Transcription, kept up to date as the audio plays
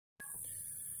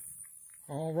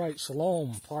All right,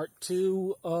 Shalom, part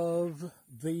 2 of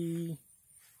the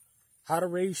how to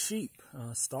raise sheep,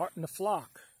 starting the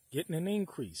flock, getting an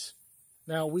increase.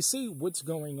 Now, we see what's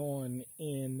going on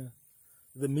in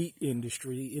the meat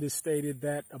industry. It is stated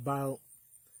that about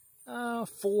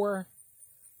 4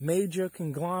 major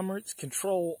conglomerates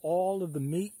control all of the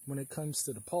meat when it comes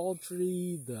to the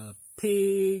poultry, the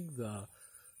pig, the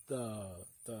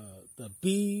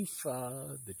beef,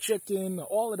 the chicken.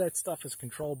 All of that stuff is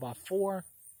controlled by 4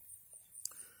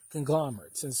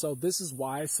 conglomerates. And so this is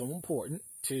why it's so important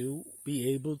to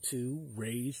be able to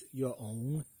raise your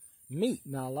own meat.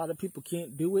 Now, a lot of people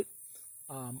can't do it.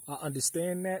 I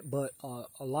understand that, but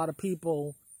a lot of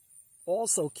people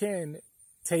also can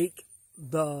take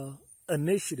the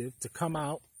initiative to come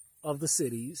out of the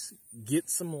cities, get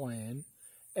some land,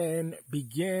 and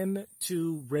begin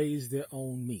to raise their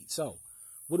own meat. So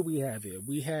what do we have here?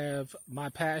 We have my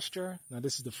pasture. Now,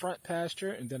 this is the front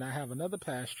pasture, and then I have another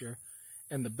pasture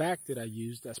in the back that I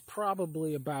use. That's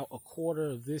probably about a quarter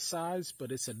of this size,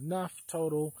 but it's enough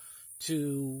total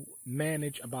to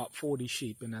manage about 40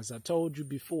 sheep. And as I told you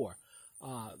before,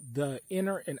 the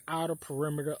inner and outer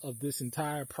perimeter of this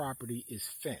entire property is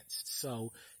fenced.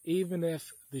 So even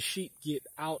if the sheep get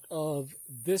out of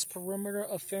this perimeter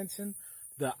of fencing,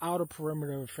 the outer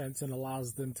perimeter of fencing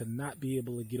allows them to not be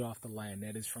able to get off the land.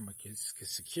 That is from a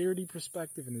security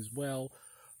perspective, and as well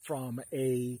from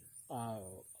a,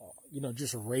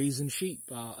 just raising sheep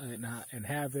and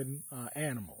having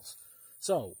animals.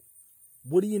 So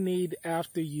what do you need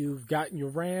after you've gotten your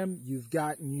ram, you've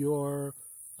gotten your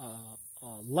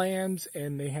lambs,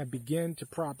 and they have begun to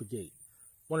propagate?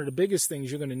 One of the biggest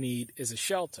things you're going to need is a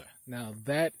shelter. Now,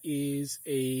 that is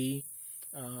a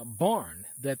barn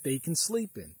that they can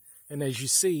sleep in. And as you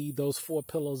see, those 4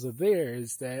 pillars are there.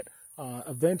 Is that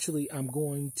eventually I'm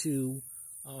going to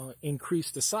increase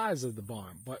the size of the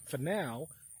barn. But for now,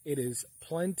 it is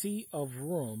plenty of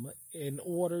room in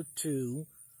order to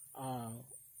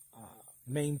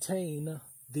maintain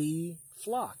the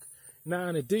flock. Now,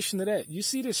 in addition to that, you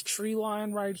see this tree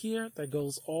line right here that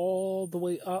goes all the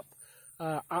way up?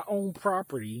 I own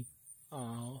property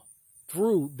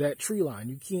through that tree line.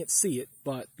 You can't see it,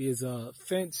 but there's a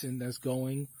fencing that's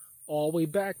going all the way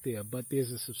back there. But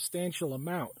there's a substantial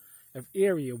amount of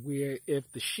area where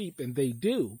if the sheep, and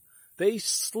they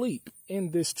sleep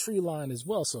in this tree line as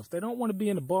well. So if they don't want to be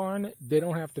in a barn, they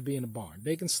don't have to be in a barn.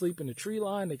 They can sleep in the tree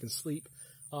line. They can sleep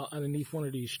underneath one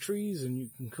of these trees, and you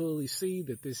can clearly see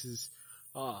that this is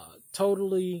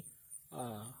totally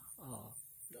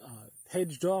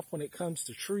hedged off when it comes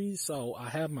to trees. So I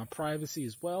have my privacy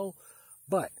as well,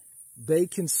 but they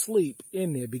can sleep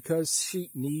in there because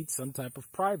sheep need some type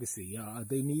of privacy.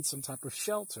 They need some type of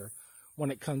shelter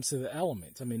when it comes to the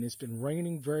elements. I mean, it's been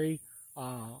raining very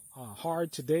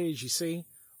hard today, as you see,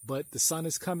 but the sun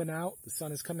is coming out. The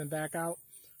sun is coming back out.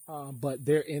 But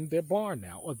they're in their barn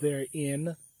now, or they're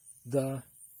in the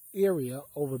area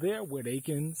over there where they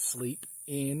can sleep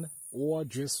in or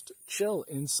just chill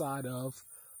inside of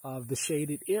the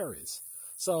shaded areas.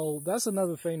 So that's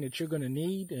another thing that you're going to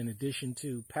need in addition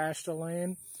to pasture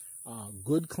land,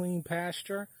 good clean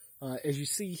pasture. As you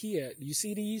see here, you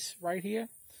see these right here?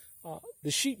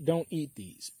 The sheep don't eat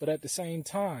these, but at the same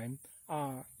time,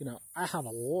 I have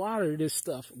a lot of this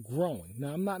stuff growing.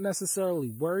 Now, I'm not necessarily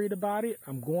worried about it.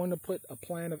 I'm going to put a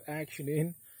plan of action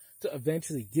in to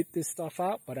eventually get this stuff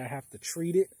out, but I have to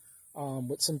treat it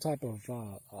with some type of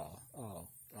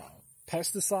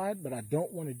pesticide, but I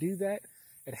don't want to do that.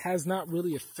 It has not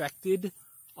really affected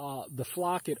the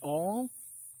flock at all,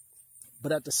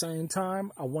 but at the same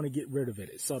time, I want to get rid of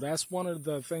it. So that's one of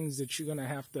the things that you're going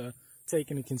to have to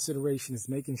take into consideration, is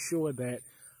making sure that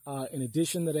in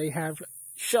addition that they have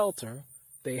shelter,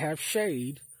 they have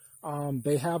shade,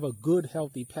 they have a good,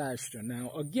 healthy pasture. Now,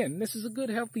 again, this is a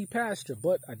good, healthy pasture,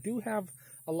 but I do have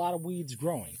a lot of weeds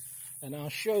growing. And I'll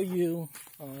show you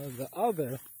the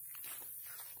other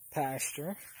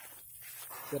pasture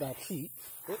that I keep.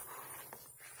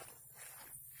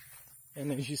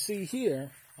 And as you see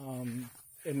here,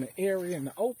 in the area in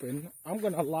the open, I'm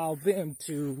going to allow them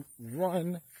to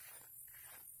run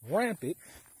rampant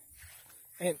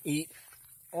and eat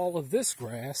all of this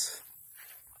grass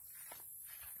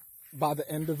by the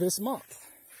end of this month.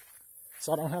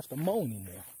 So I don't have to mow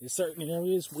anymore. There's certain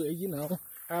areas where,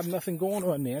 I have nothing going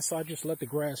on there, so I just let the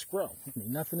grass grow. I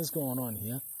mean, nothing is going on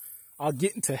here. I'll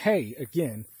get into hay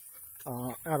again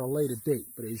at a later date.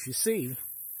 But as you see,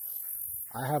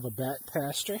 I have a back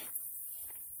pasture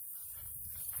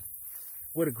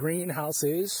where the greenhouse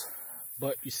is.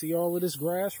 But you see all of this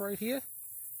grass right here?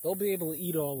 They'll be able to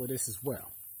eat all of this as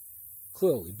well.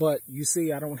 Clearly. But you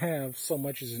see, I don't have so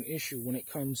much as an issue when it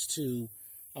comes to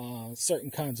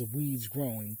certain kinds of weeds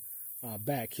growing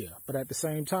back here. But at the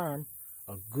same time,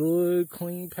 a good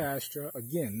clean pasture.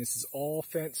 Again, this is all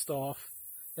fenced off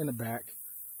in the back.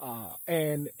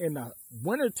 And in the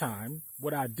wintertime,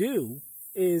 what I do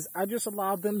is I just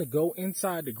allow them to go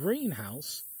inside the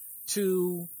greenhouse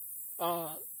to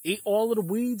eat all of the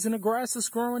weeds and the grass that's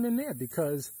growing in there.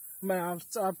 Because, man,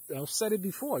 I've said it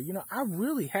before, you know, I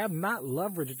really have not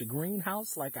leveraged the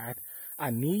greenhouse like I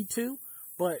need to.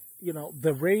 But, you know,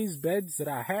 the raised beds that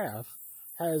I have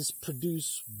has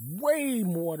produced way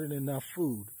more than enough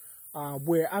food,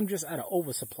 where I'm just at an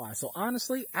oversupply. So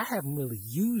honestly, I haven't really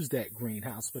used that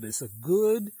greenhouse, but it's a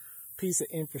good piece of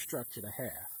infrastructure to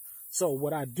have. So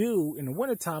what I do in the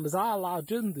wintertime is I allow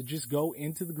them to just go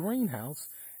into the greenhouse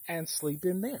and sleep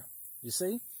in there, you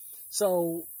see?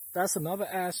 So that's another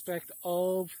aspect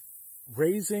of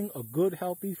raising a good,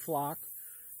 healthy flock.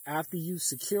 After you've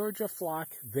secured your flock,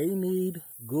 they need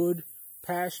good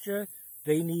pasture.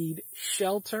 They need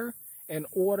shelter in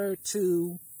order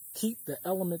to keep the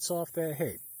elements off their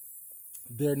head.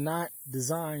 They're not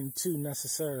designed to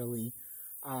necessarily,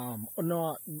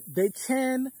 no, they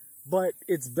can, but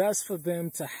it's best for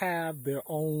them to have their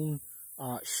own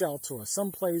shelter or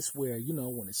someplace where, you know,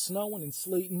 when it's snowing and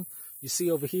sleeting, you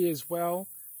see over here as well,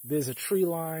 there's a tree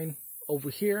line over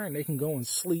here and they can go and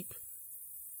sleep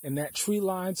in that tree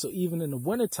line. So even in the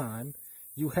wintertime,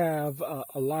 you have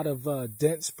a lot of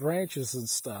dense branches and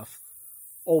stuff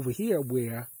over here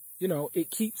where, you know,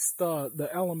 it keeps the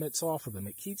elements off of them.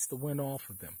 It keeps the wind off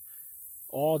of them.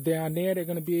 All down there, they're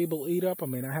going to be able to eat up. I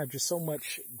mean, I have just so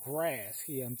much grass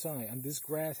here. I'm telling you, this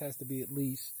grass has to be at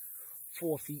least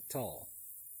 4 feet tall.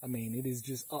 I mean, it is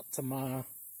just up to my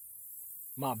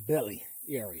belly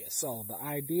area. So the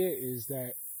idea is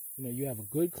that, you know, you have a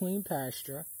good, clean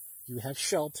pasture. You have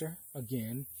shelter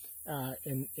again.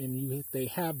 And they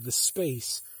have the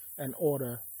space in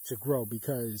order to grow,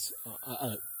 because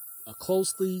a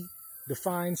closely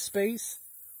defined space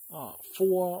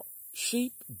for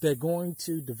sheep, they're going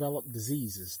to develop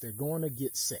diseases. They're going to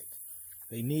get sick.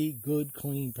 They need good,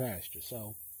 clean pasture.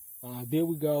 So there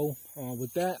we go.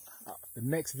 With that, the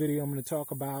next video I'm going to talk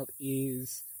about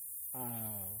is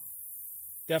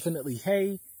definitely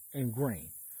hay and grain.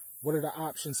 What are the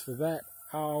options for that?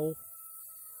 How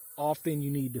often you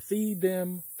need to feed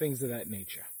them, things of that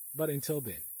nature. But until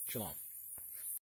then, shalom.